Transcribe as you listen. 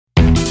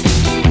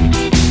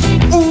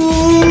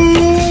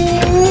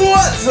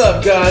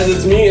up, guys?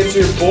 It's me, it's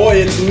your boy,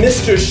 it's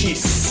Mr. She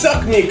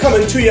Suck Me,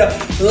 coming to you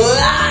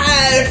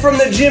live from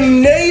the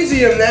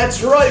gymnasium.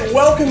 That's right,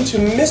 welcome to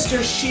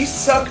Mr. She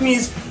Suck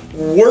Me's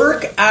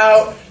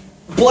workout,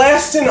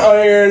 blasting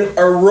iron,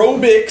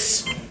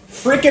 aerobics,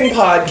 freaking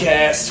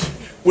podcast,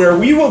 where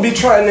we will be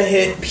trying to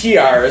hit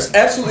PRs,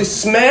 absolutely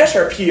smash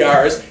our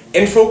PRs,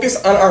 and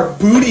focus on our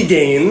booty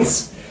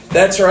gains.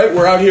 That's right,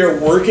 we're out here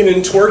working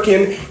and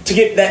twerking to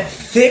get that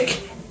thick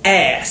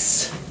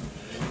ass.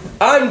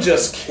 I'm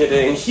just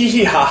kidding. Hee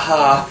hee ha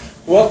ha.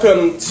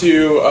 Welcome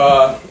to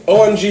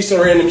OMG So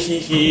Random Hee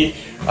Hee.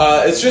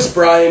 It's just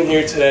Brian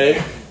here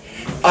today.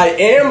 I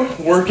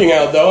am working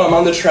out though. I'm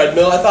on the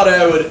treadmill. I thought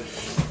I would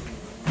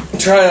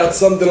try out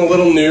something a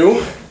little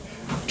new.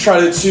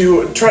 Try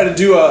to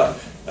do a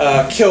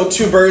kill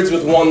two birds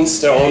with one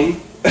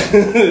stone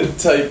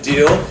type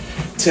deal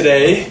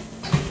today.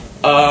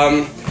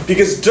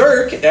 Because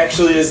Dirk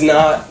actually is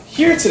not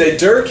here today.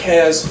 Dirk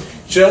has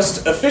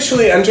just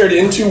officially entered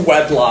into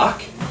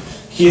wedlock.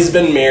 He's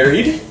been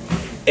married,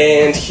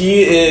 and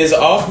he is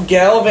off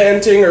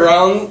gallivanting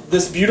around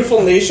this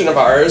beautiful nation of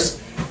ours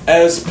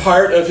as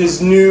part of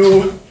his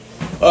new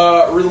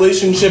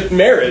relationship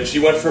marriage. He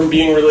went from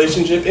being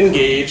relationship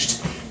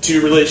engaged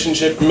to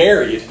relationship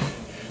married.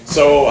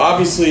 So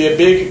obviously a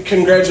big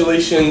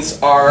congratulations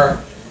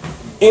are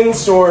in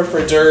store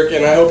for Dirk,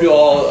 and I hope you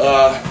all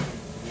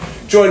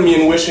join me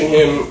in wishing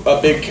him a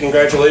big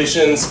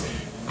congratulations.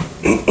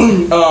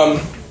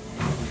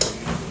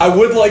 I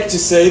would like to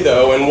say,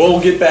 though, and we'll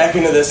get back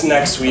into this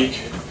next week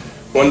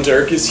when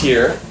Dirk is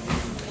here,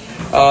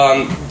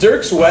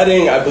 Dirk's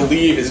wedding, I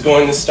believe, is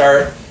going to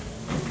start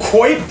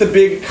quite the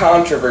big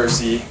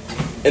controversy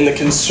in the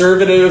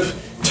conservative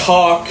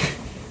talk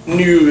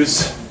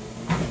news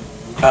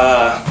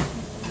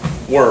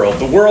world,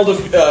 the world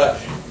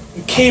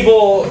of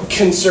cable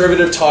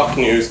conservative talk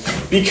news,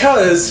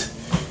 because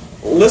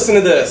listen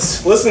to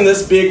this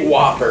big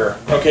whopper,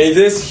 okay?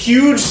 This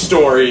huge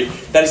story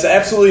that is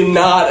absolutely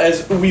not,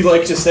 as we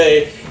like to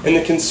say in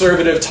the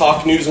conservative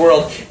talk news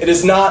world, it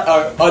is not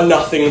a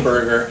nothing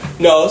burger.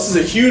 No, this is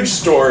a huge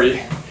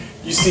story.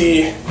 You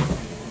see,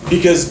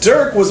 because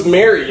Dirk was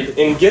married,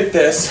 and get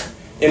this,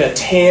 in a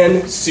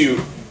tan suit.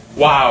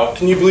 Wow,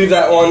 can you believe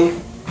that one?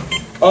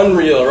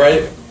 Unreal,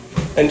 right?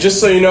 And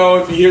just so you know,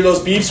 if you hear those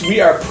beeps, we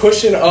are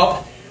pushing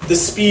up the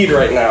speed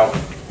right now.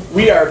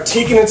 We are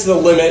taking it to the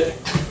limit.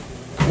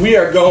 We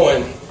are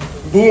going.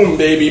 Boom,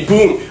 baby,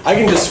 boom. I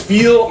can just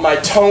feel my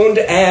toned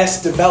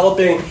ass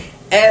developing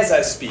as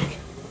I speak.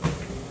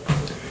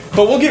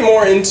 But we'll get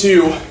more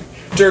into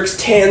Dirk's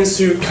tan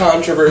suit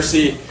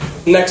controversy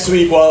next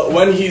week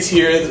when he's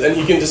here, and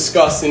he can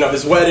discuss,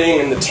 his wedding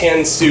and the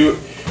tan suit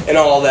and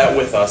all that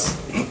with us.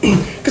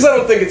 Because I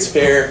don't think it's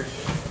fair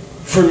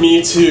for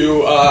me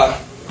to,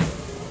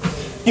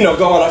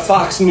 go on a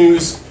Fox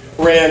News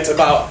rant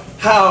about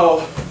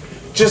how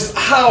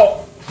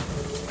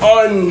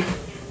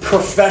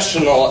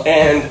unprofessional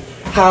and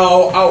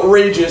how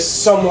outrageous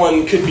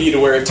someone could be to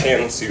wear a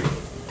tan suit.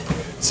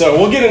 So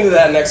we'll get into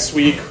that next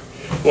week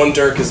when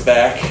Dirk is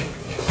back.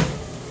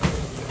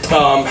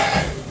 I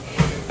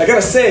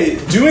gotta say,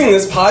 doing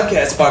this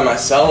podcast by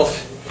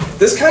myself,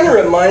 this kind of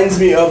reminds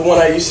me of when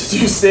I used to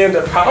do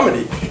stand-up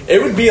comedy.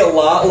 It would be a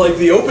lot like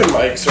the open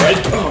mics, right?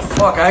 Oh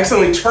fuck, I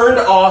accidentally turned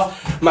off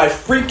my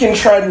freaking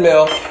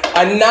treadmill.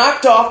 I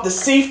knocked off the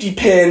safety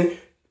pin.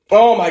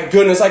 Oh my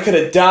goodness, I could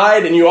have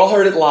died, and you all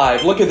heard it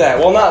live. Look at that.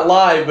 Well, not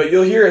live, but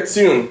you'll hear it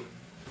soon.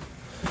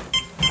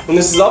 When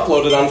this is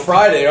uploaded on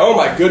Friday. Oh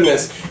my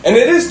goodness. And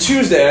it is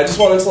Tuesday. I just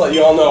wanted to let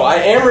you all know. I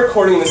am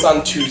recording this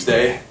on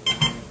Tuesday,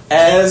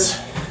 as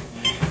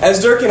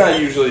Dirk and I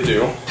usually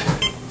do.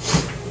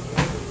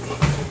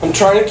 I'm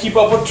trying to keep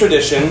up with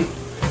tradition,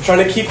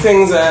 trying to keep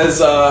things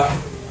as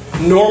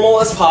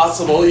normal as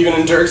possible, even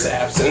in Dirk's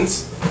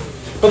absence.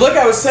 But like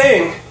I was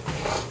saying,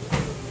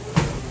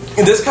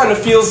 this kind of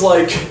feels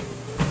like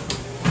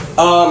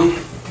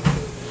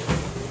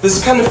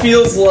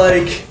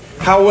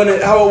how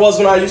it was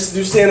when I used to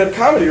do stand-up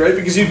comedy, right?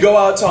 Because you'd go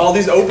out to all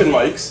these open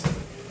mics,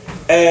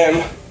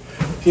 and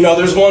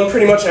there's one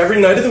pretty much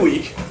every night of the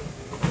week.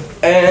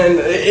 And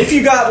if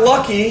you got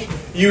lucky,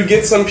 you would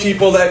get some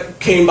people that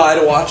came by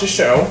to watch a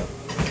show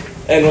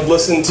and would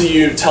listen to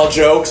you tell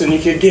jokes, and you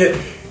could get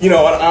an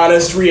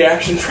honest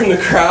reaction from the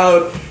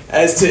crowd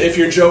as to if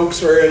your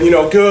jokes were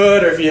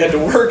good, or if you had to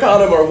work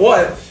on them or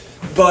what.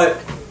 But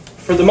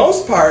for the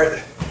most part,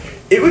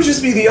 it would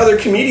just be the other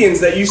comedians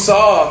that you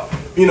saw,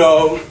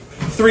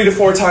 3 to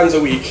 4 times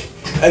a week.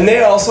 And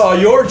they all saw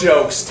your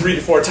jokes 3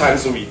 to 4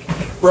 times a week,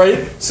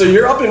 right? So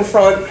you're up in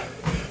front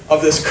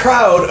of this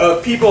crowd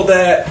of people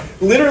that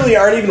literally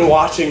aren't even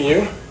watching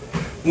you,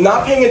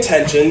 not paying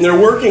attention. They're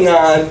working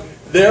on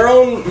their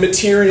own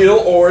material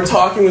or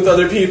talking with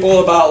other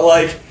people about,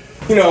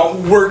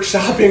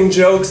 workshopping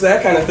jokes,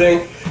 that kind of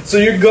thing. So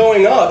you're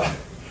going up,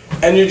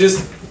 and you're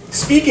just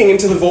speaking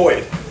into the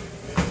void,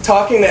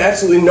 talking to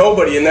absolutely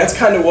nobody, and that's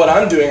kind of what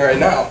I'm doing right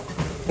now.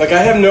 Like, I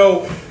have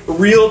no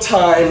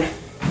real-time,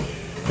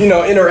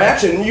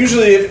 interaction.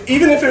 Usually,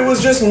 even if it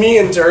was just me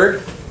and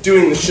Dirk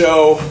doing the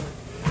show,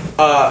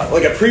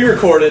 like a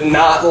pre-recorded,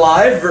 not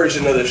live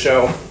version of the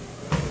show,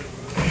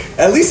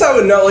 at least I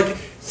would know, like,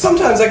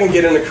 sometimes I can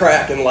get in a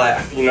crack and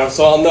laugh, you know,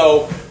 so I'll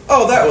know,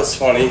 oh, that was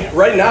funny.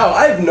 Right now,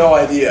 I have no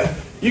idea.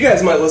 You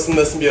guys might listen to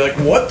this and be like,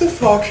 what the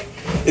fuck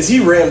is he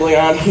rambling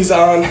on? He's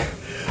on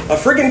a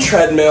friggin'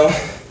 treadmill.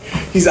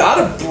 He's out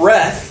of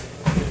breath.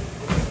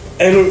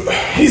 And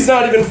he's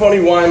not even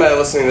funny. Why am I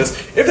listening to this?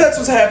 If that's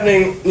what's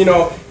happening, you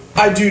know,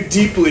 I do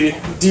deeply,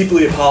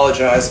 deeply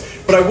apologize.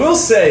 But I will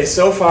say,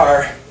 so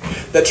far,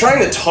 that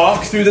trying to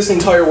talk through this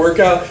entire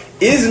workout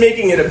is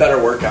making it a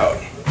better workout.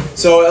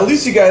 So at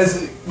least you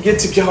guys get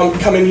to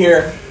come in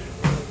here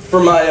for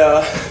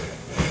my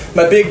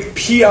my big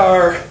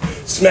PR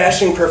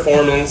smashing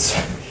performance,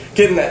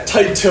 getting that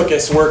tight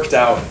tuchus worked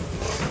out.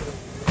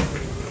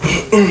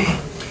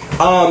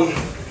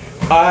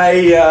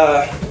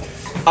 I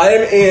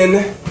am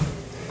in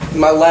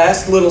my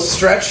last little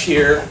stretch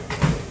here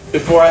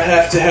before I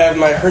have to have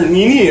my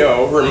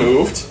hernia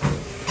removed.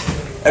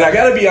 And I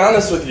gotta be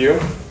honest with you,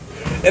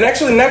 and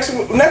actually next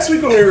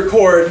week when we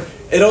record,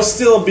 it'll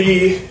still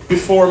be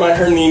before my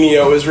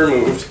hernia is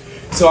removed.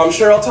 So I'm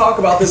sure I'll talk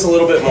about this a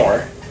little bit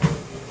more.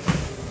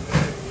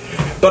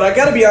 But I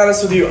gotta be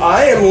honest with you,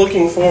 I am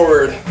looking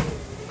forward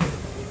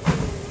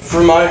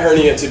for my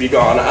hernia to be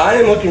gone. I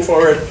am looking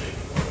forward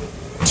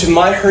to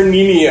my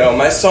hernia,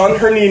 my son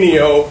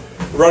hernia,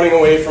 running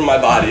away from my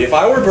body. If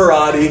I were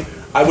Barati,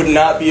 I would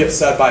not be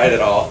upset by it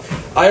at all.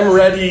 I am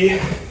ready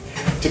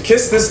to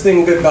kiss this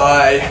thing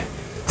goodbye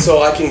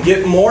so I can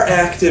get more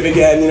active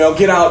again, you know,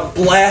 get out,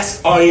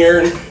 blast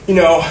iron, you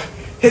know,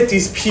 hit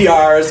these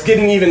PRs, get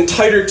an even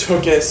tighter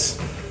tuchus,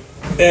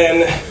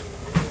 and,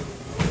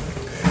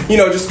 you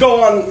know, just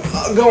go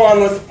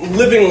on with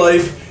living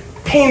life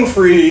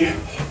pain-free,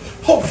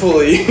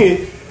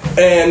 hopefully,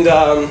 and,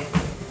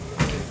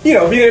 you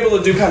know, being able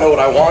to do kind of what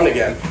I want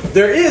again.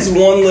 There is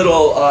one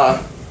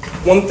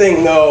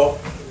thing, though,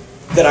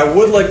 that I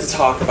would like to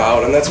talk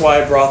about, and that's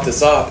why I brought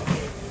this up,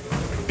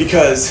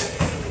 because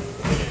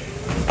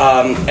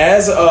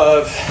as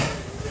of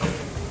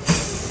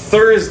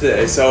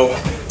Thursday, so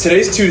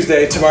today's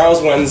Tuesday,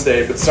 tomorrow's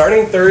Wednesday, but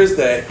starting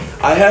Thursday,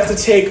 I have to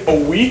take a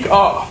week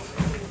off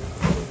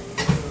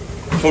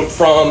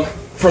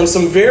from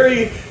some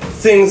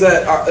things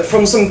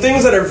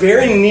that are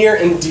very near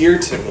and dear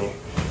to me,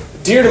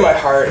 dear to my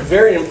heart,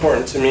 very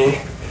important to me.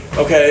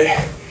 Okay,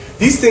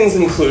 these things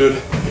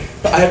include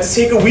I have to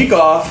take a week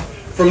off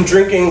from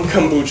drinking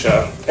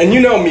kombucha, and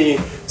you know me,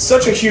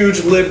 such a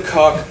huge lib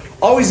cuck,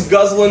 always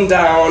guzzling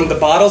down the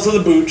bottles of the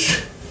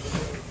booch.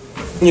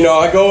 You know,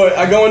 I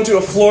go into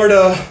a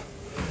Florida,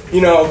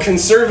 you know,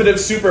 conservative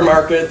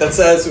supermarket that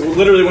says,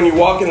 literally when you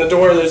walk in the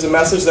door, there's a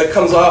message that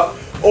comes off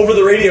over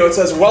the radio. It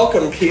says,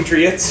 "Welcome,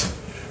 Patriots,"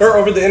 or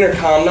over the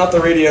intercom, not the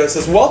radio. It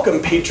says, "Welcome,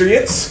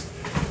 Patriots,"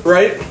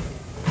 right?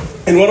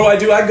 And what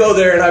do? I go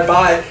there and I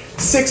buy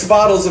 6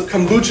 bottles of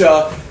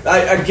kombucha.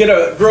 I get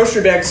a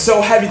grocery bag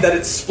so heavy that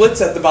it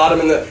splits at the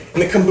bottom, and the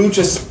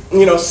kombucha,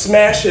 you know,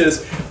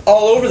 smashes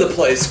all over the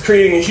place,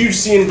 creating a huge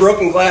scene,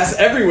 broken glass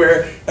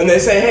everywhere. And they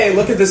say, "Hey,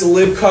 look at this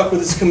lib cuck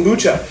with his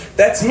kombucha."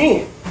 That's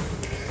me.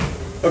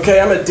 Okay,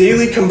 I'm a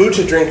daily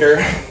kombucha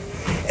drinker,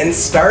 and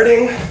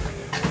starting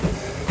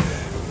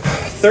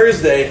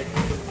Thursday,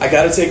 I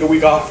got to take a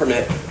week off from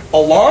it.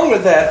 Along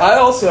with that, I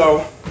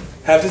also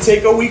have to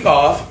take a week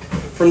off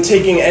from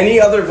taking any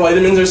other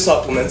vitamins or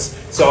supplements.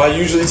 So I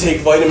usually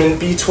take vitamin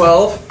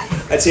B12,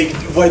 I take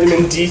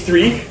vitamin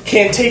D3,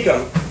 can't take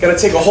them. Gotta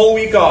take a whole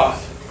week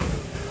off.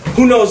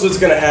 Who knows what's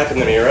gonna happen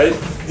to me, right?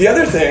 The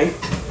other thing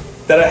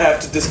that I have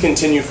to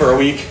discontinue for a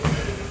week,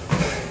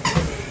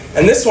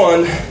 and this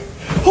one,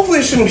 hopefully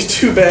it shouldn't be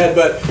too bad,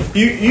 but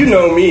you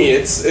know me,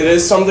 it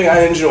is something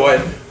I enjoy.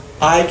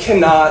 I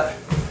cannot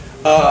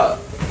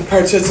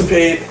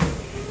participate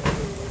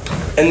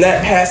in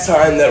that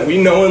pastime that we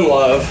know and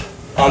love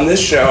on this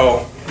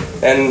show.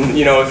 And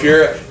you know, if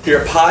you're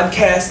a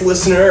podcast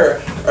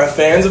listener or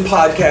fans of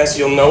podcasts,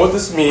 you'll know what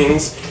this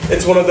means.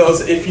 It's one of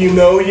those if you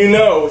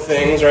know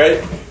things,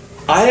 right?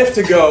 I have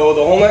to go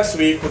the whole next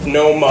week with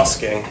no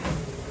musking.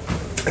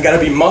 I gotta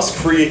be musk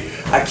free.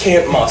 I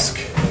can't musk.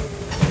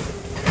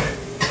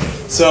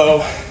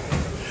 So,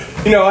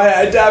 you know,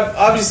 I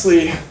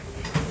obviously,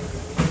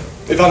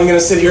 if I'm gonna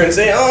sit here and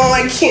say, "Oh,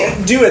 I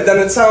can't do it," then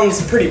it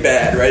sounds pretty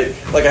bad, right?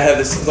 Like I have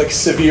this like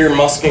severe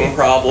musking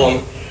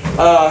problem.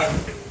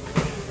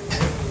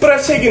 But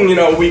I've taken, you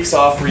know, weeks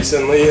off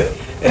recently. It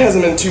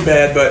hasn't been too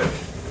bad, but,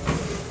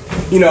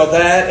 you know,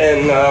 that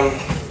and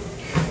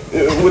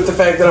with the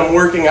fact that I'm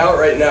working out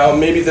right now,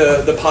 maybe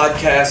the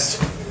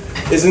podcast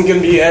isn't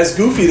going to be as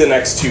goofy the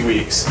next 2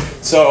 weeks.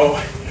 So,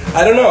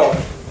 I don't know.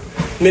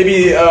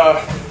 Maybe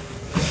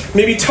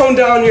tone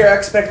down your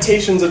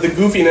expectations of the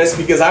goofiness,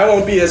 because I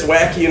won't be as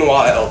wacky and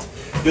wild.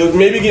 You'll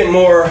maybe get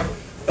more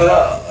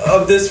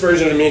of this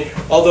version of me,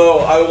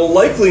 although I will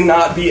likely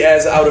not be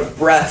as out of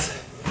breath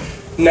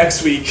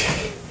next week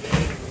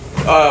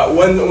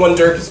when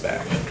Dirk is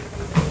back.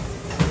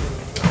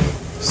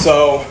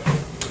 So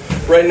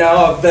right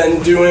now I've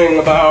been doing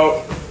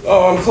about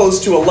I'm close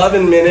to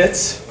 11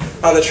 minutes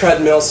on the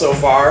treadmill so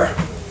far.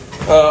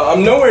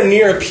 I'm nowhere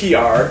near a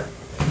PR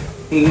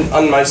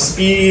on my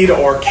speed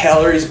or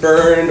calories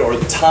burned or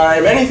the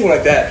time, anything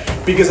like that,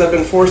 because I've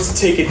been forced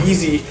to take it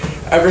easy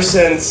ever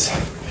since,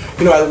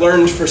 I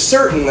learned for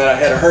certain that I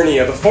had a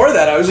hernia. Before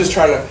that, I was just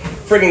trying to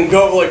friggin'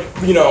 go,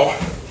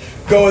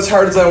 go as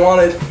hard as I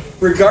wanted,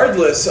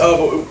 regardless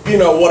of,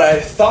 what I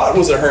thought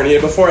was a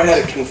hernia before I had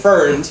it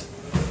confirmed.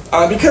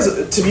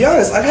 Because, to be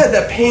honest, I've had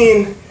that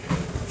pain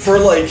for,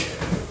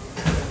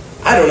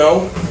 I don't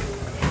know,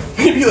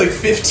 maybe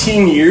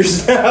 15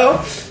 years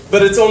now.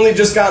 But it's only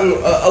just gotten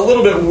a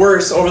little bit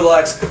worse over the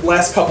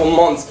last couple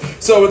months.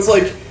 So it's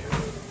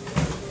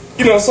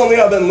something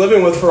I've been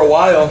living with for a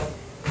while.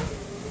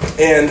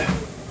 And,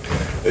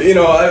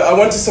 I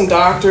went to some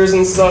doctors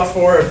and stuff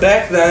for it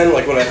back then,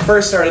 when I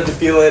first started to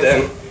feel it,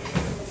 and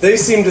they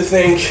seemed to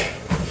think,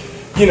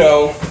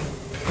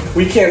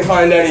 we can't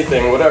find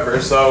anything,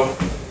 whatever. So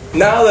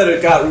now that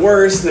it got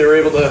worse, they were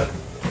able to,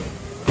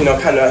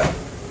 kind of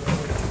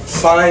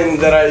find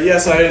that I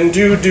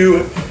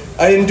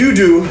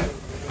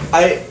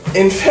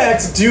in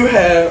fact do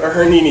have a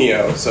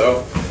hernia,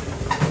 so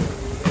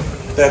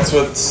that's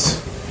what's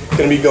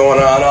going to be going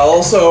on. I'll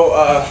also,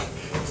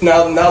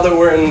 now that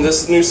we're in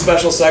this new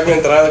special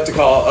segment that I like to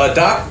call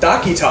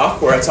Docky Talk,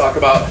 where I talk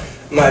about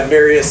my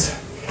various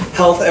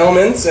health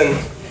ailments and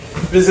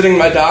visiting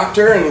my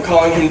doctor and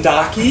calling him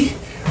Docky.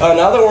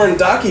 Now that we're in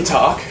Docky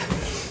Talk,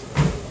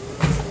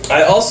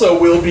 I also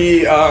will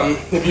be,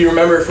 if you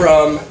remember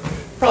from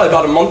probably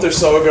about a month or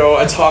so ago,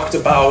 I talked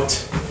about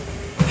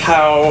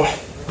how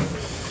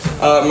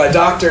my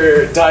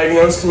doctor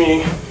diagnosed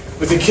me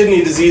with a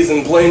kidney disease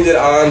and blamed it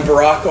on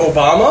Barack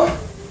Obama,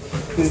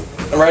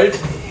 right?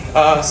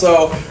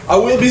 So I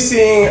will be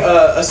seeing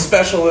a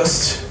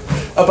specialist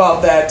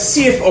about that to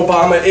see if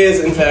Obama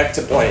is in fact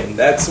to blame.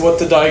 That's what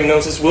the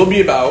diagnosis will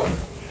be about.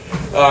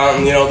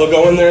 They'll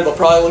go in there, they'll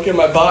probably look at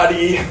my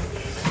body,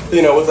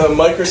 with a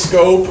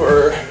microscope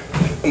or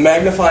a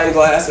magnifying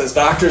glass, as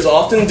doctors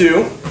often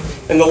do,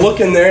 and they'll look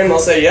in there and they'll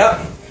say, yep,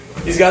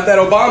 he's got that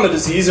Obama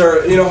disease,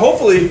 or,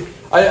 hopefully,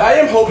 I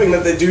am hoping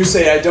that they do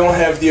say I don't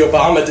have the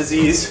Obama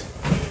disease,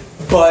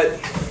 but,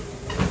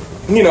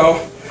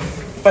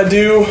 if I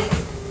do,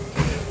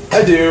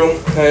 I do,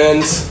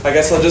 and I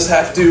guess I'll just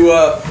have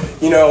to,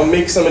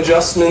 make some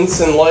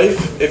adjustments in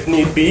life if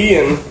need be,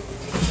 and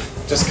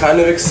just kind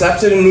of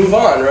accept it and move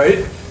on,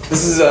 right?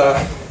 This is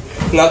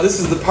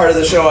the part of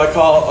the show I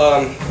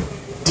call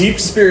deep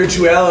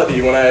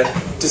spirituality, when I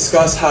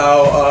discuss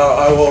how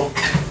I will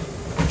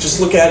just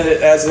look at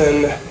it as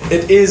an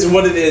it is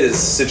what it is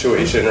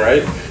situation,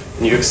 right?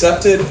 And you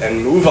accept it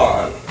and move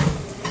on.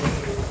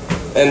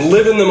 And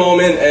live in the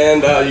moment,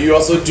 and you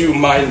also do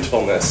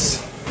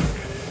mindfulness.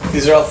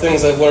 These are all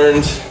things I've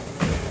learned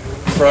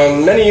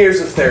from many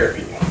years of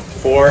therapy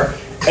for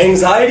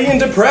anxiety and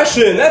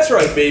depression. That's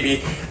right,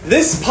 baby.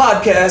 This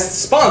podcast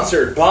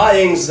sponsored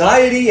by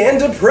anxiety and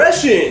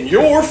depression,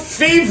 your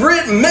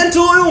favorite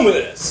mental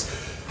illness.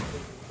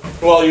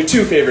 Well, your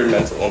two favorite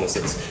mental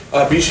illnesses.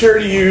 Be sure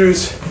to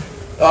use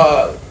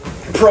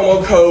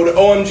promo code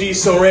OMG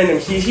So Random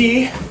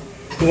Hee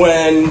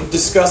when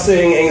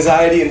discussing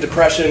anxiety and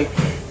depression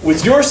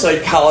with your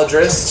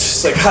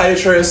psychologist,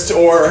 psychiatrist,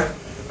 or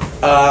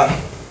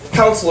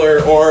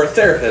counselor or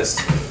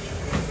therapist.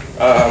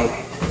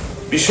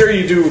 Be sure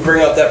you do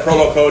bring up that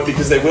promo code,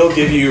 because they will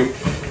give you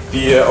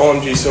the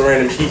OMG So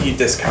Random Hee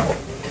discount.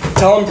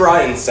 Tell them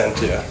Brian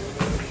sent you.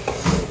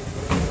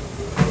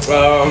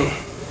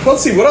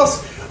 Let's see,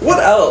 what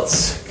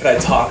else could I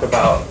talk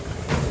about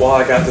while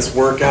I got this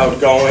workout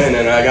going,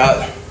 and I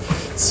got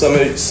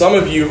some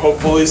of you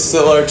hopefully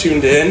still are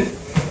tuned in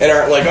and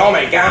aren't like, oh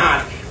my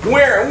god,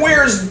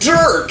 where's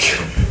Dirk?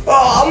 Oh,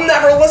 I'll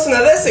never listen to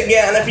this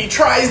again if he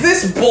tries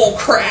this bull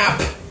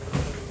crap.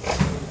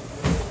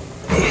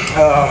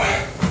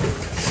 I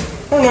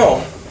don't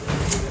know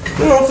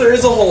if there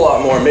is a whole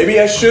lot more. Maybe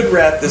I should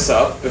wrap this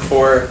up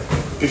before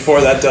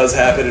that does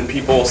happen and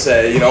people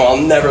say, I'll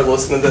never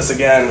listen to this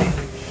again.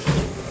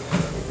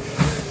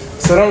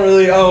 So I don't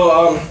really,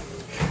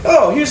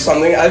 here's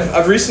something.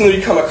 I've recently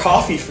become a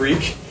coffee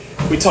freak.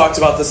 We talked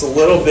about this a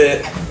little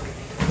bit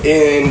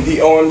in the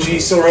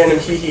OMG So Random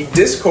Hee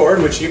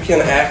Discord, which you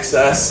can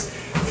access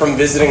from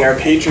visiting our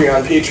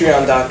Patreon,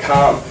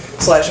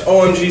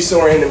 patreon.com/OMG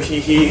So Random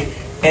Hee,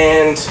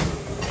 and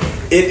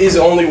it is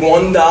only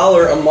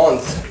 $1 a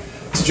month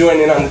to join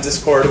in on the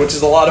Discord, which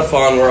is a lot of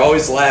fun. We're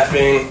always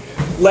laughing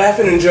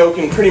and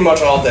joking pretty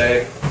much all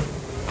day.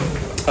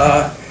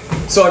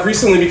 So I've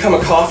recently become a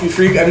coffee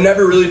freak. I've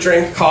never really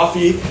drank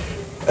coffee.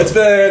 It's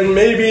been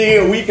maybe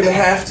a week and a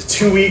half to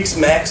 2 weeks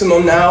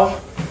maximum now,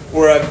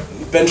 where I've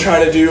been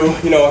trying to do,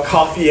 a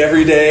coffee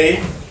every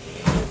day.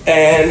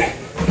 And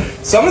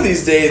some of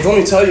these days, let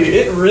me tell you,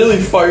 it really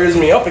fires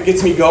me up. It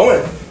gets me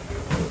going.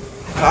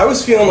 I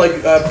was feeling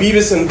like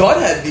Beavis and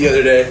Butthead the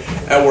other day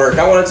at work.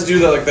 I wanted to do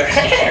that,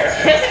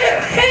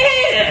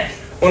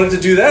 wanted to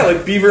do that,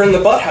 like Beaver in the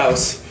Butt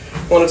House.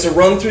 Wanted to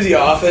run through the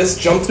office,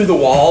 jump through the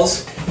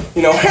walls,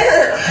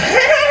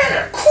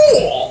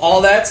 cool,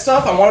 all that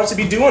stuff. I wanted to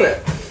be doing it.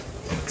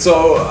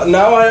 So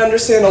now I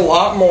understand a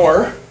lot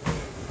more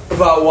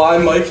about why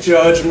Mike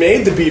Judge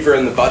made the Beaver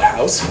in the Butt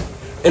House.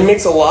 It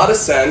makes a lot of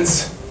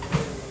sense.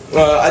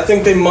 I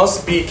think they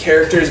must be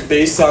characters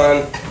based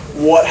on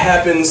what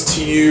happens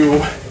to you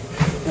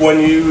when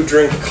you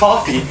drink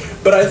coffee.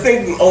 But I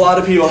think a lot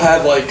of people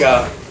have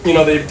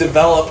they've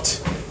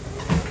developed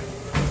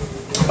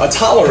a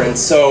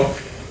tolerance. So,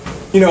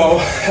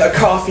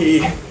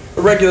 a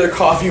regular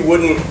coffee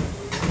wouldn't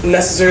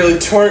necessarily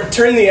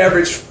turn the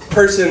average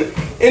person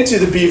into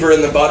the Beaver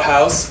in the Butt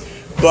House.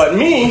 But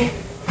me,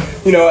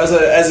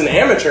 as an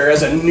amateur,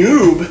 as a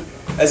noob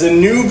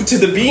to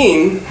the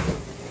bean,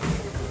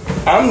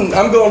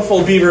 I'm going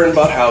full Beaver in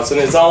Butt House, and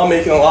it's all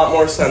making a lot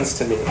more sense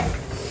to me.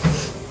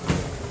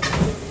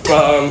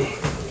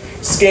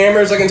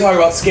 Scammers, I can talk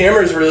about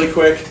scammers really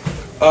quick.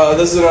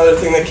 This is another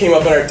thing that came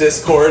up in our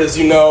Discord. As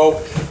you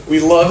know, we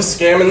love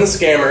scamming the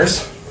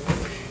scammers.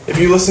 If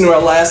you listen to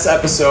our last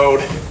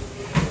episode,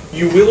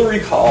 you will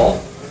recall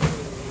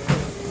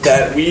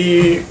that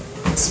we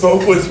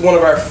spoke with one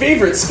of our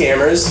favorite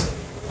scammers,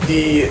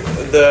 the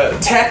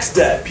tax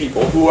debt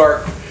people who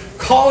are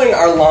calling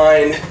our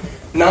line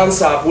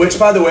nonstop, which,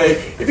 by the way,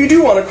 if you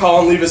do want to call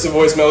and leave us a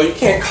voicemail, you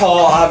can't call,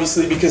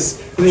 obviously, because,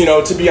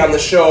 to be on the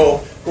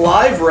show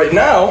live right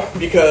now,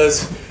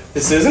 because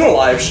this isn't a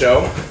live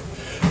show.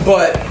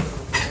 But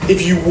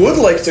if you would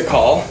like to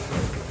call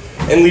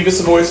and leave us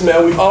a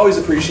voicemail, we always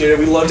appreciate it.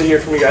 We love to hear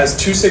from you guys.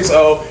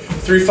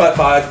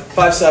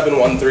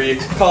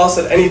 260-355-5713. Call us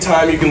at any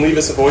time. You can leave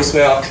us a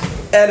voicemail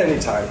at any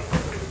time.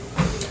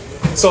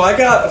 So I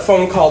got a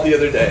phone call the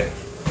other day.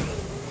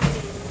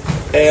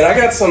 And I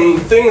got some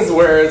things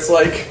where it's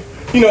like,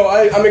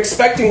 I'm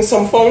expecting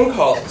some phone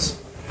calls.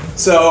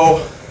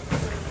 So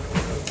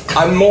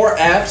I'm more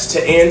apt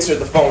to answer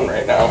the phone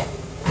right now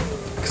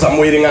because I'm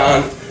waiting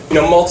on,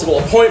 multiple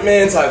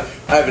appointments. I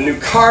have a new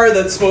car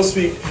that's supposed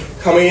to be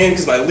coming in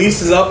because my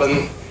lease is up,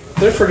 and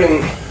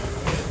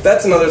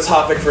that's another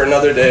topic for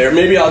another day, or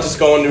maybe I'll just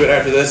go into it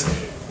after this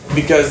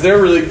because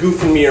they're really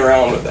goofing me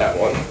around with that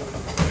one.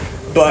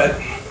 But,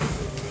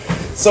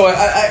 so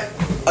I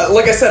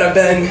like I said, I've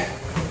been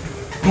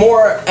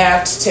more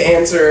apt to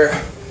answer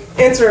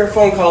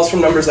phone calls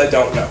from numbers I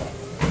don't know.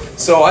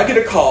 So I get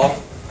a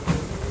call,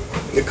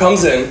 it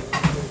comes in,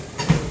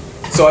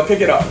 so I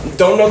pick it up.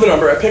 Don't know the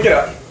number, I pick it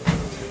up.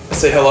 I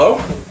say hello.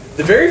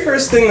 The very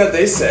first thing that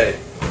they say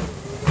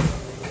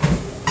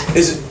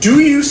is,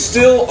 do you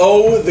still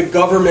owe the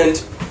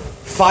government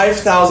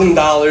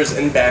 $5,000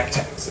 in back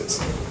taxes?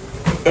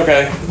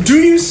 Okay,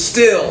 do you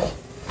still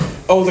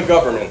owe the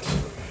government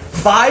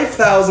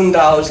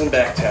 $5,000 in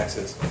back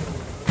taxes?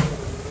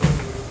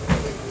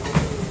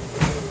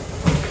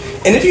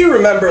 And if you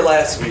remember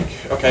last week,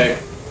 okay,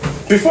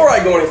 before I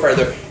go any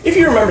further, if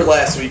you remember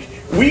last week,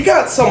 we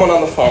got someone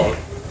on the phone,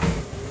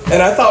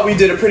 and I thought we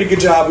did a pretty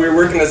good job. We were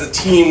working as a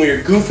team. We were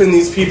goofing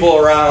these people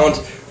around,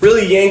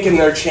 really yanking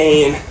their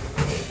chain,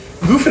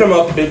 goofing them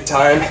up big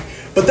time.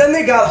 But then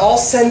they got all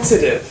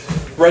sensitive,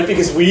 right?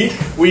 Because we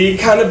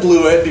kind of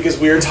blew it because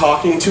we were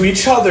talking to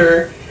each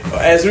other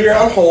as we were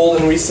on hold,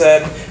 and we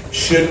said,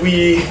 should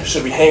we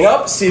hang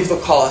up, see if they'll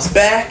call us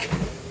back?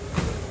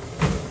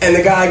 And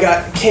the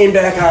guy came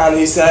back on and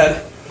he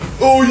said,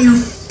 "Oh, you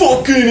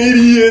fucking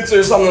idiots,"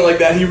 or something like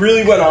that. He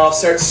really went off,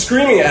 started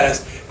screaming at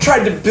us,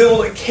 tried to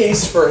build a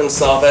case for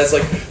himself as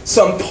like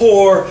some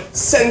poor,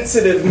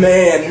 sensitive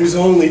man who's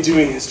only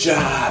doing his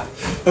job.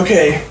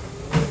 Okay,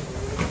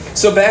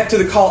 so back to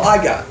the call I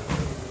got,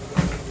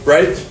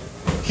 right?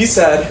 He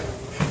said,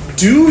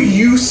 "Do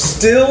you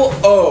still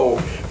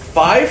owe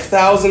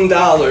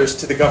 $5,000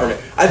 to the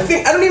government?" I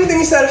don't even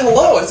think he said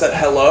hello. I said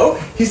hello.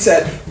 He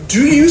said,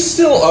 "Do you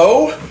still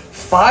owe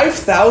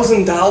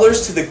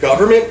 $5,000 to the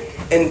government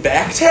in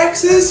back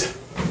taxes?"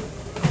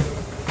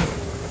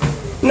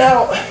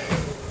 Now,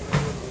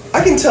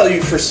 I can tell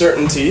you for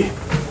certainty,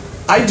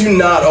 I do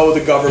not owe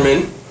the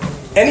government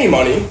any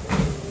money,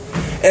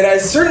 and I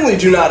certainly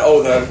do not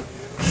owe them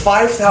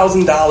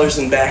 $5,000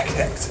 in back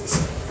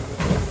taxes.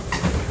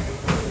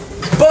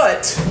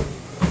 But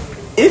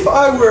if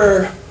I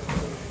were,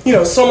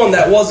 someone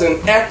that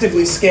wasn't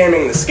actively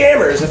scamming the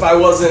scammers, if I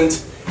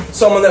wasn't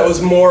someone that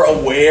was more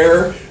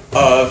aware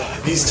of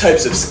these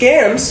types of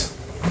scams,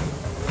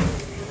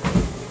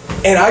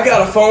 and I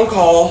got a phone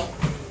call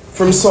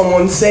from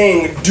someone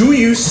saying, "Do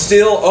you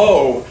still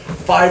owe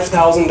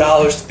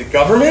 $5,000 to the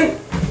government?"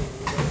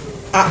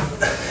 I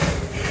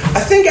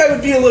think I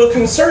would be a little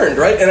concerned,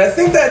 right? And I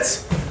think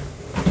that's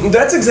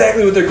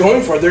exactly what they're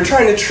going for. They're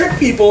trying to trick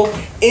people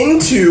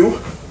into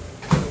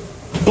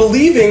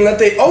believing that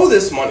they owe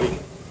this money.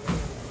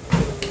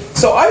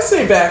 So I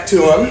say back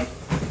to him,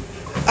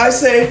 I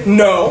say,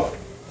 "No,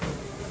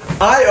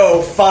 I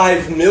owe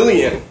 $5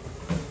 million.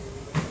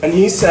 And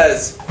he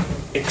says,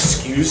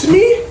 "Excuse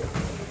me?"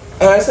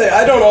 And I say,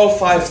 "I don't owe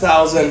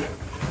 5,000.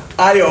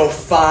 I owe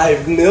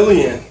 $5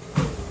 million.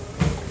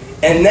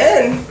 And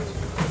then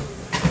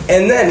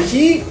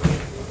he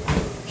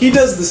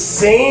does the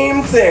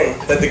same thing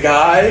that the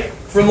guy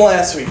from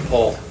last week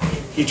pulled.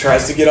 He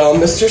tries to get all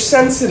Mr.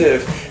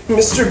 Sensitive.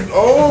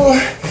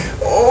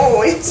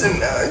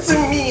 It's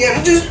me.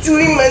 I'm just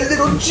doing my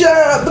little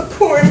job.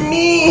 Poor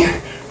me.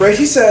 Right?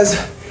 He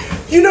says,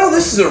 you know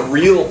this is a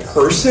real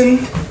person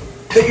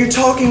that you're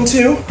talking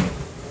to?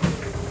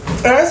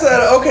 And I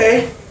said,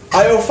 okay,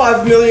 I owe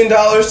 $5 million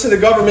to the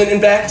government in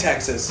back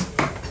taxes.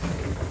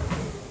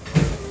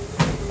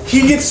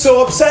 He gets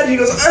so upset, he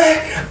goes,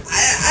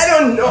 I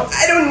don't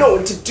know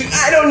what to do.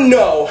 I don't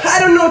know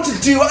what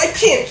to do. I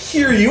can't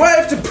hear you. I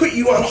have to put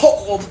you on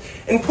hold.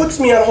 And puts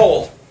me on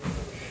hold.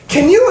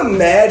 Can you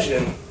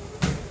imagine?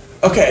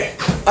 Okay,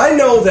 I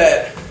know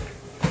that,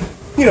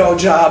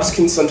 jobs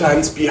can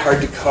sometimes be hard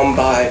to come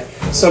by.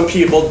 Some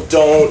people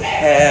don't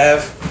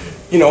have,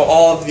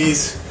 all of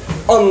these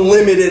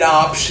unlimited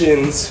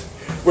options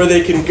where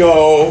they can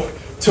go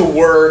to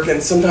work,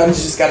 and sometimes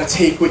you just got to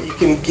take what you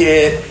can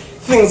get.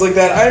 Things like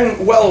that.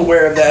 I'm well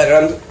aware of that,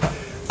 and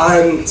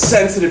I'm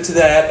sensitive to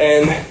that,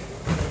 and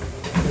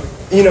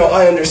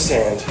I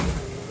understand.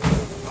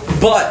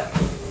 But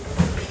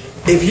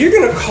if you're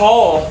gonna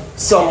call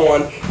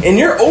someone and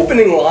your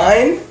opening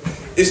line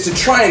is to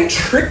try and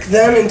trick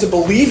them into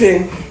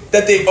believing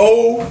that they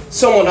owe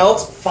someone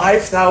else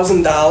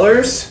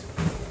 $5,000,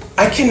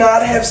 I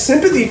cannot have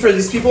sympathy for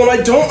these people, and I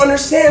don't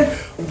understand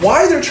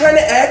why they're trying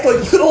to act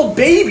like little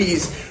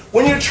babies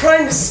when you're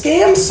trying to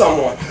scam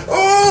someone.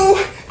 Oh,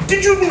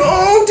 did you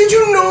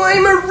know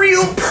I'm a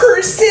real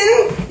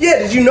person? Yeah,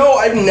 did you know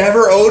I've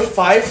never owed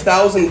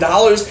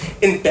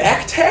 $5,000 in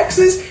back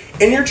taxes?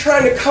 And you're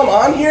trying to come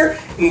on here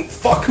and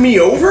fuck me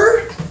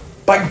over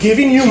by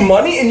giving you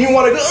money, and you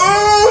want to go,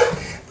 oh,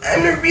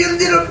 I'm a real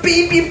little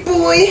baby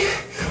boy.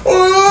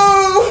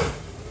 Oh.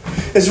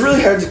 It's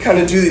really hard to kind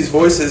of do these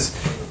voices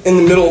in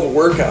the middle of a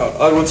workout.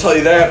 I will tell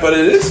you that, but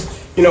it is,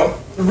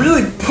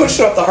 really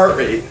pushing up the heart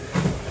rate.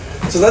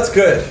 So that's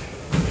good.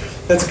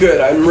 That's good.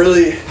 I'm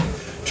really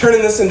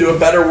turning this into a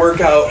better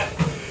workout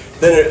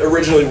than it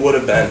originally would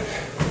have been.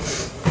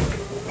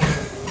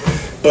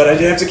 But I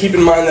do have to keep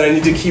in mind that I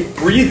need to keep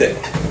breathing,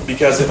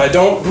 because if I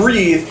don't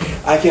breathe,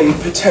 I can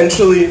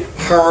potentially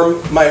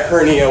harm my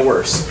hernia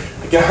worse.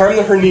 I can harm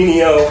the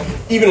hernia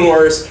even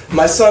worse.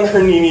 My son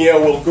hernia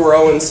will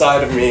grow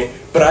inside of me,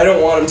 but I don't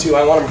want him to.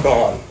 I want him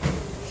gone.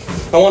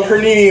 I want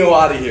hernia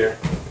out of here.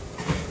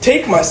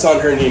 Take my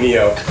son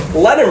hernia.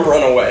 Let him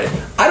run away.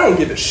 I don't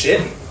give a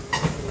shit.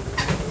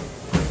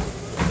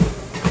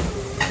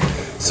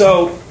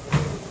 So,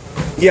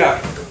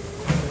 yeah.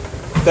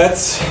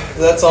 That's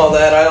all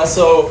that. I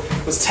also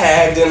was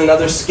tagged in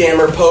another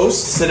scammer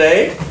post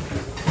today.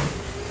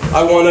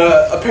 I won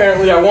a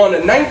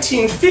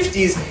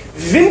 1950s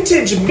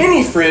vintage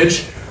mini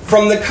fridge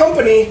from the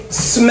company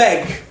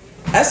Smeg.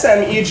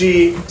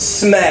 S-M-E-G,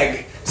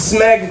 Smeg.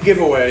 Smeg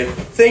giveaway.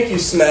 Thank you,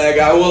 Smeg.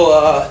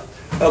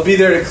 I'll be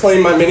there to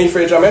claim my mini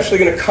fridge. I'm actually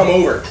going to come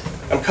over.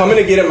 I'm coming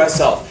to get it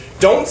myself.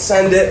 Don't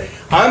send it.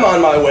 I'm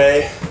on my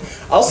way.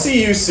 I'll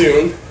see you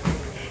soon.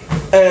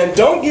 And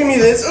don't give me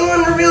this, oh,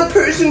 I'm a real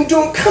person,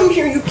 don't come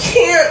here, you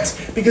can't!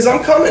 Because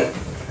I'm coming.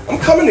 I'm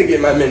coming to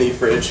get my mini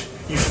fridge,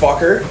 you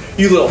fucker.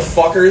 You little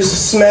fuckers,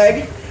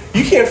 Smeg.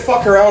 You can't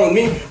fuck around with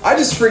me. I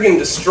just friggin'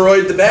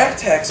 destroyed the back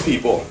tax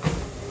people.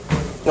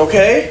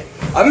 Okay?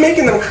 I'm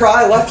making them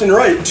cry left and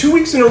right, 2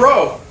 weeks in a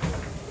row.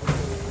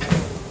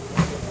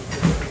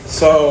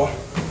 So,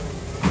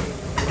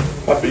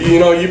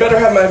 you better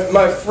have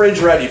my fridge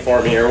ready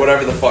for me, or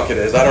whatever the fuck it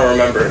is. I don't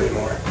remember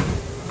anymore.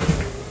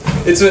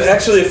 It's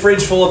actually a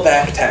fridge full of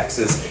back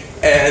taxes,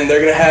 and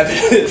they're going to have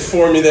it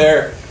for me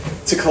there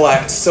to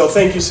collect. So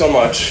thank you so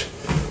much.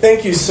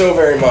 Thank you so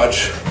very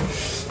much.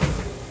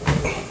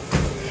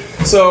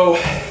 So,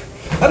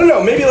 I don't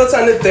know, maybe let's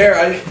end it there.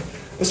 I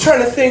was trying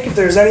to think if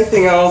there's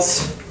anything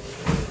else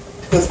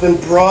that's been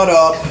brought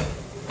up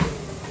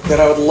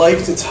that I would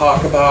like to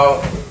talk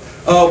about.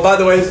 Oh, by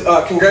the way,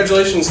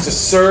 congratulations to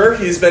Sir.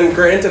 He's been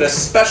granted a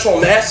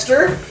special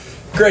master.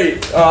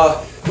 Great.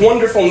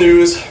 Wonderful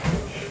news.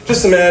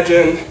 Just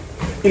imagine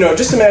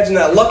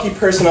that lucky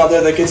person out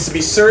there that gets to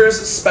be Sir's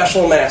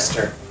special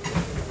master.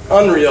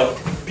 Unreal.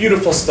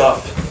 Beautiful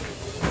stuff.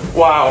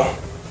 Wow.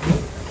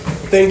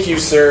 Thank you,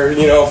 Sir,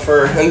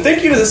 and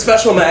thank you to the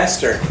special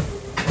master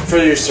for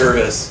your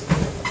service.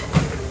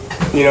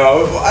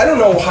 I don't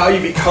know how you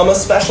become a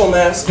special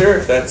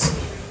master,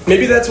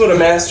 maybe that's what a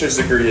master's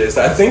degree is.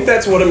 I think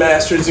that's what a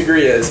master's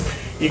degree is.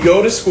 You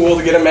go to school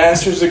to get a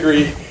master's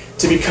degree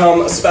to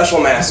become a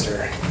special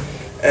master.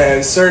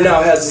 And Sir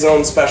now has his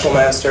own special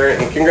master,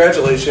 and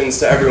congratulations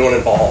to everyone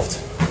involved.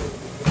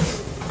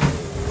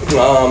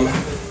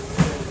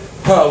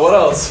 What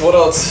else?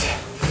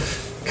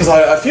 Because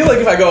I feel like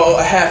if I go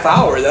a half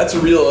hour, that's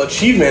a real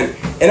achievement,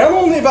 and I'm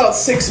only about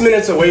 6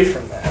 minutes away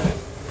from that.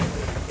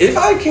 If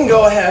I can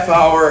go a half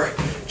hour,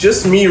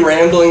 just me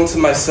rambling to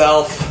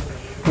myself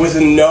with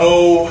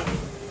no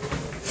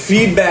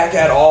feedback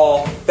at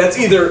all, that's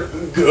either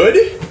good,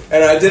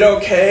 and I did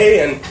okay,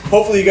 and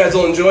hopefully you guys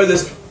will enjoy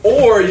this,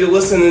 or you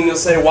listen and you'll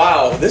say,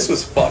 wow, this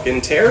was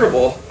fucking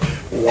terrible.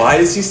 Why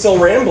is he still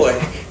rambling?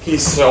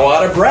 He's so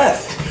out of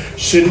breath.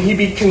 Shouldn't he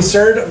be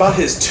concerned about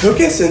his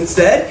tuchus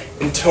instead?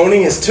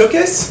 Intoning his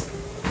tuchus?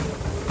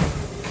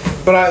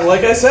 But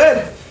like I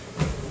said,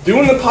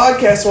 doing the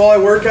podcast while I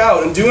work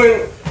out and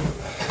doing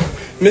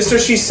Mr.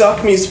 She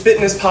Suck Me's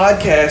fitness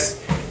podcast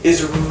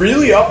is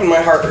really upping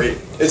my heart rate.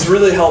 It's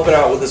really helping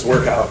out with this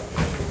workout.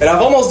 And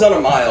I've almost done a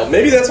mile.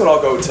 Maybe that's what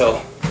I'll go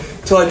till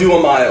I do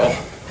a mile.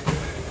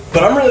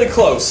 But I'm really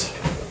close.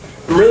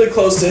 I'm really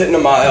close to hitting a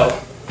mile.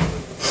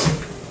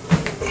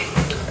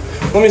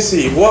 Let me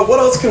see. What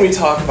else can we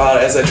talk about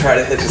as I try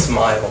to hit this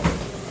mile?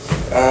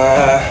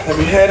 Have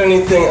we had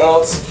anything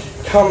else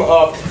come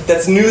up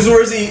that's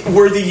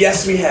newsworthy?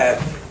 Yes, we have.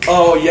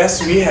 Oh,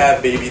 yes, we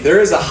have, baby. There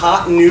is a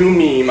hot new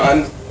meme.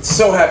 I'm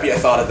so happy I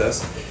thought of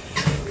this.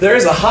 There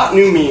is a hot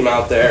new meme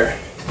out there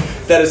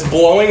that is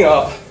blowing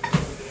up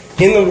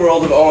in the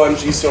world of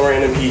OMG So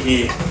Random Hee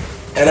Hee.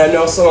 And I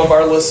know some of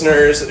our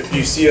listeners, if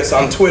you see us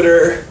on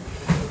Twitter,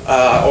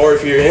 or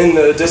if you're in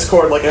the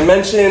Discord like I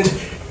mentioned,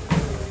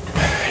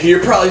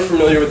 you're probably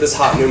familiar with this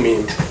hot new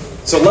meme.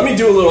 So let me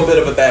do a little bit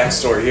of a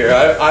backstory here.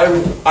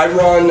 I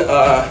run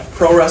a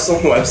pro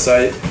wrestling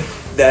website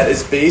that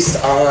is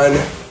based on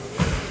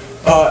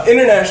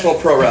international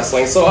pro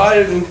wrestling. So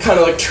I'm kind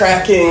of like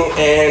tracking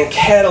and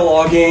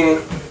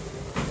cataloging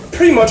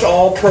pretty much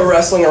all pro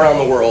wrestling around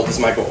the world is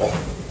my goal.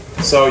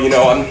 So,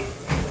 I'm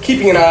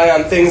keeping an eye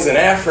on things in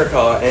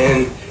Africa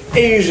and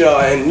Asia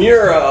and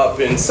Europe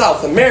and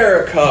South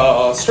America,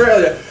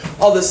 Australia,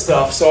 all this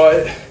stuff.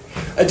 So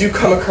I do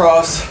come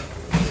across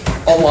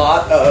a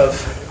lot of,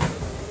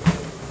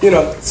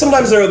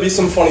 sometimes there will be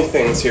some funny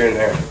things here and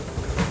there.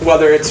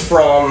 Whether it's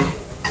from,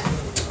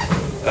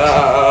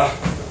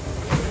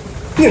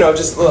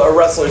 just a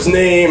wrestler's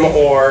name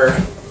or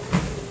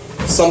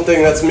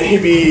something that's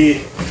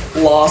maybe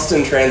lost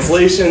in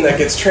translation that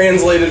gets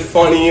translated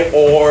funny,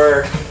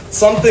 or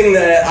something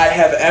that I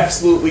have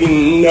absolutely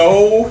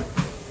no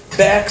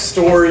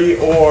backstory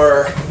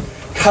or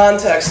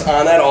context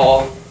on at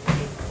all,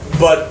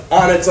 but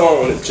on its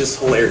own it's just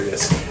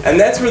hilarious. And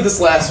that's where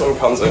this last one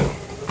comes in.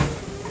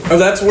 Or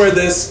that's where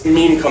this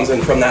meme comes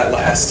in, from that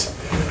last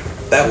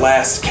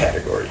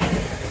category.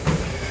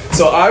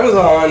 So I was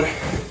on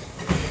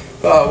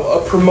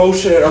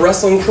a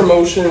wrestling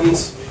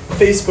promotions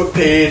Facebook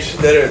page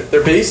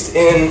they're based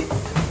in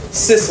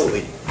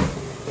Sicily.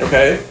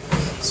 Okay?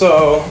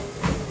 So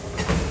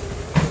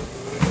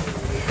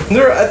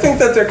I think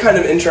that they're kind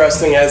of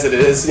interesting as it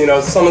is.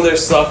 Some of their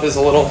stuff is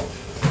a little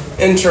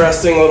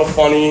interesting, a little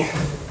funny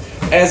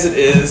as it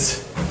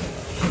is.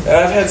 And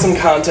I've had some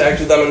contact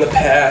with them in the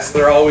past.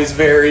 They're always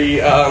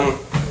very, I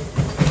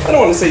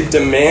don't want to say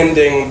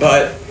demanding,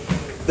 but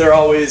they're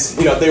always,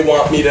 they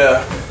want me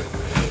to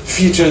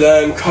feature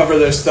them, cover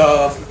their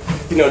stuff,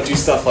 do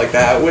stuff like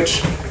that,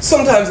 which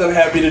sometimes I'm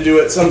happy to do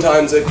it.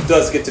 Sometimes it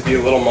does get to be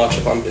a little much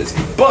if I'm busy.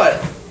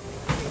 But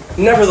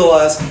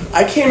nevertheless,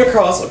 I came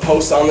across a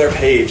post on their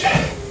page,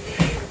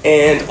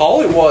 and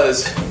all it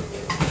was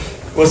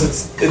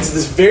it's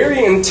this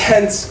very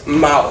intense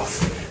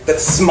mouth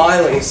that's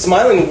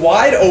smiling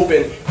wide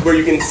open, where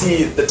you can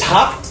see the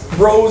top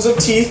rows of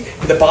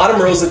teeth, the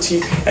bottom rows of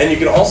teeth, and you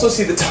can also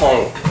see the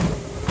tongue.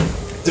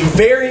 It's a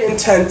very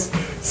intense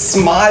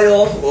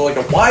smile, like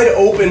a wide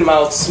open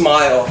mouth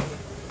smile.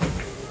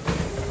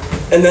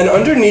 And then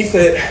underneath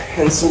it,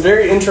 in some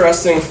very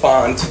interesting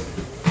font,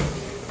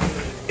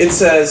 it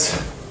says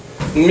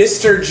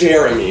Mr.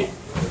 Jeremy.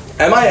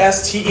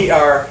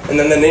 M-I-S-T-E-R, and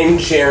then the name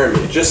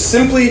Jeremy. Just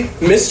simply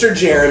Mr.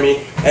 Jeremy,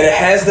 and it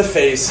has the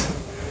face.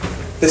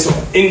 This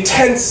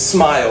intense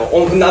smile.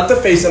 Oh, not the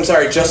face, I'm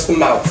sorry, just the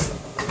mouth.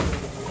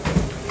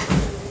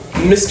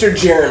 Mr.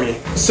 Jeremy.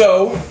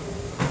 So,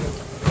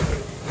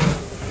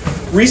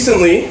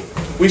 recently,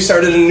 we've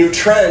started a new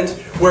trend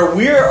where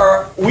we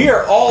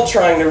are all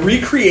trying to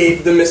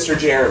recreate the Mr.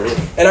 Jeremy.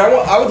 And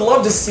I would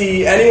love to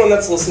see anyone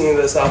that's listening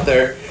to this out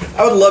there,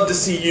 I would love to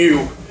see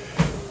you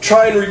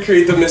try and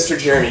recreate the Mr.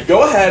 Jeremy.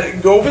 Go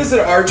ahead, go visit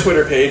our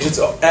Twitter page. It's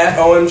at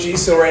OMG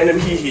So Random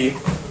Hee Hee.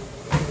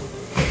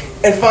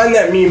 And find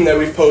that meme that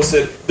we've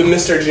posted, the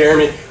Mr.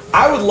 Jeremy.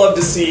 I would love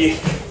to see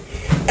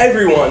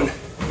everyone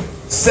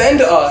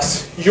send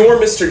us your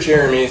Mr.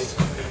 Jeremys.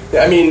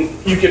 I mean,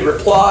 you could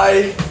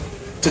reply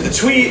to the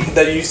tweet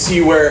that you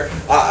see where,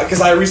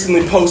 because I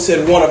recently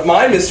posted one of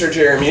my Mr.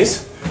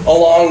 Jeremys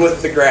along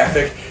with the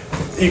graphic.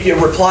 You can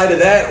reply to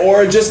that,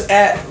 or just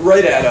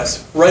write at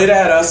us,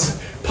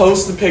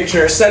 post the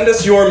picture, send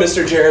us your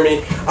Mr.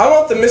 Jeremy. I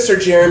want the Mr.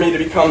 Jeremy to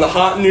become the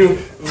hot new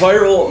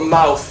viral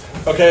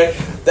mouth, okay?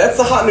 That's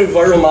the hot new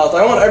viral mouth.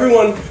 I want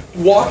everyone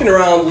walking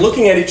around,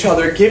 looking at each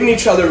other, giving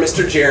each other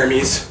Mr.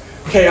 Jeremys.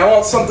 Okay, I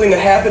want something to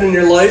happen in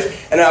your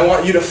life, and I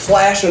want you to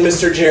flash a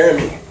Mr.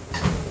 Jeremy.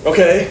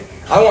 Okay?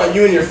 I want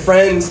you and your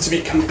friends to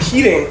be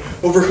competing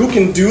over who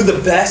can do the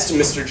best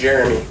Mr.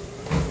 Jeremy.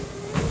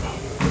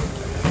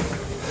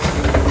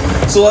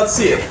 So let's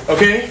see it,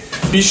 okay?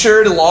 Be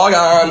sure to log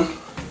on.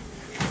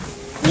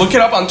 Look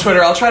it up on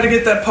Twitter. I'll try to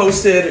get that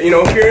posted.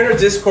 If you're in our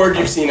Discord,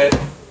 you've seen it.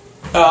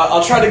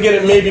 I'll try to get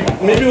it, maybe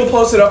we'll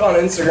post it up on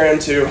Instagram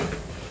too.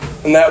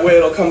 And that way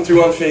it'll come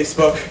through on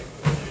Facebook.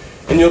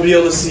 And you'll be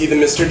able to see the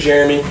Mr.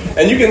 Jeremy.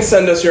 And you can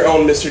send us your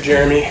own Mr.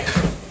 Jeremy.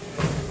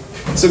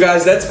 So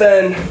guys, that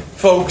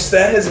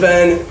has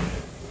been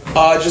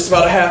Just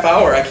about a half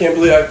hour. I can't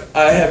believe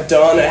I have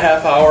done a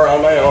half hour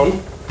on my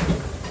own.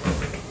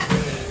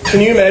 Can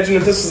you imagine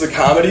if this was a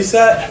comedy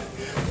set,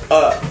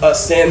 a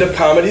stand-up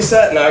comedy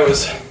set, and I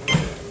was,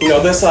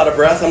 this out of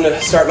breath? I'm going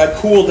to start my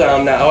cool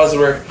down now as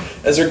we're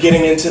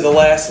getting into the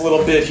last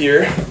little bit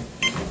here.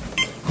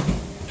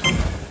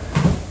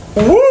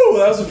 Woo!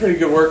 That was a pretty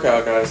good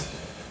workout, guys.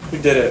 We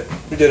did it.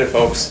 We did it,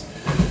 folks.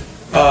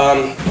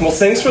 Well,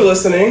 thanks for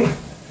listening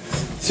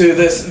to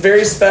this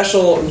very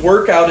special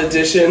workout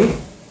edition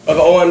of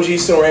OMG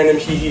So Random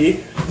Hee Hee.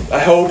 I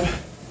hope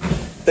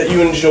that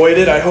you enjoyed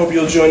it. I hope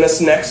you'll join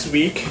us next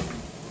week,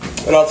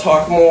 and I'll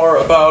talk more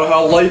about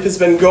how life has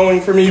been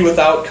going for me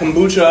without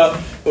kombucha,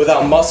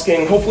 without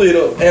musking,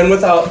 and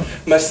without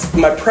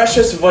my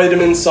precious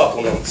vitamin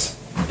supplements.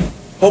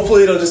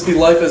 Hopefully it'll just be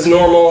life as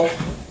normal,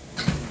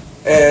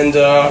 and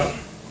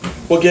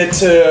we'll get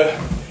to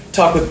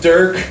talk with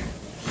Dirk.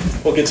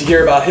 We'll get to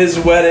hear about his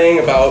wedding,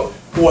 about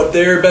what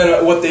they've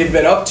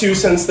been up to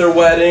since their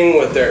wedding,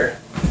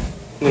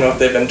 if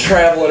they've been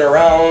traveling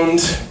around,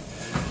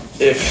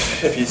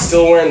 if he's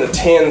still wearing the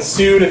tan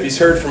suit, if he's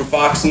heard from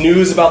Fox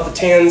News about the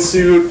tan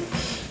suit.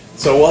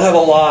 So we'll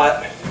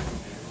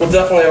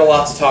definitely have a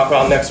lot to talk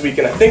about next week,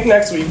 and I think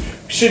next week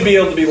we should be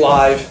able to be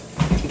live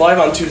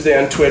on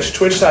Tuesday on Twitch,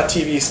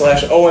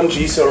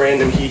 twitch.tv/OMG So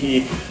Random Hee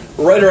Hee,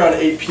 right around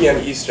 8 p.m.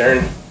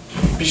 Eastern.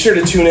 Be sure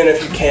to tune in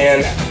if you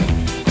can,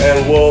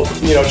 and we'll,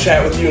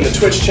 chat with you in the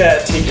Twitch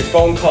chat, take your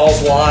phone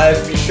calls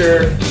live. Be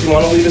sure, if you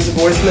want to leave us a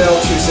voicemail,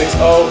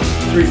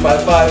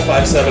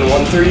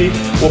 260-355-5713.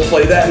 We'll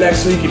play that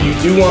next week if you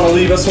do want to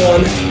leave us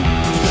one.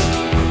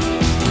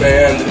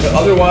 And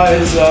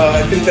otherwise,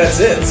 I think that's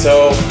it.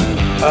 So,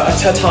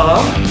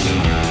 ta-ta.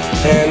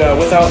 And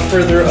without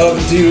further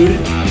ado,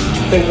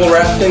 I think we'll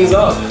wrap things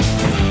up.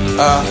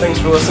 Thanks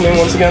for listening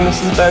once again. This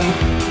has been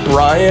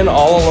Brian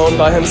all alone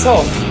by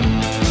himself.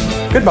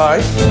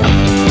 Goodbye.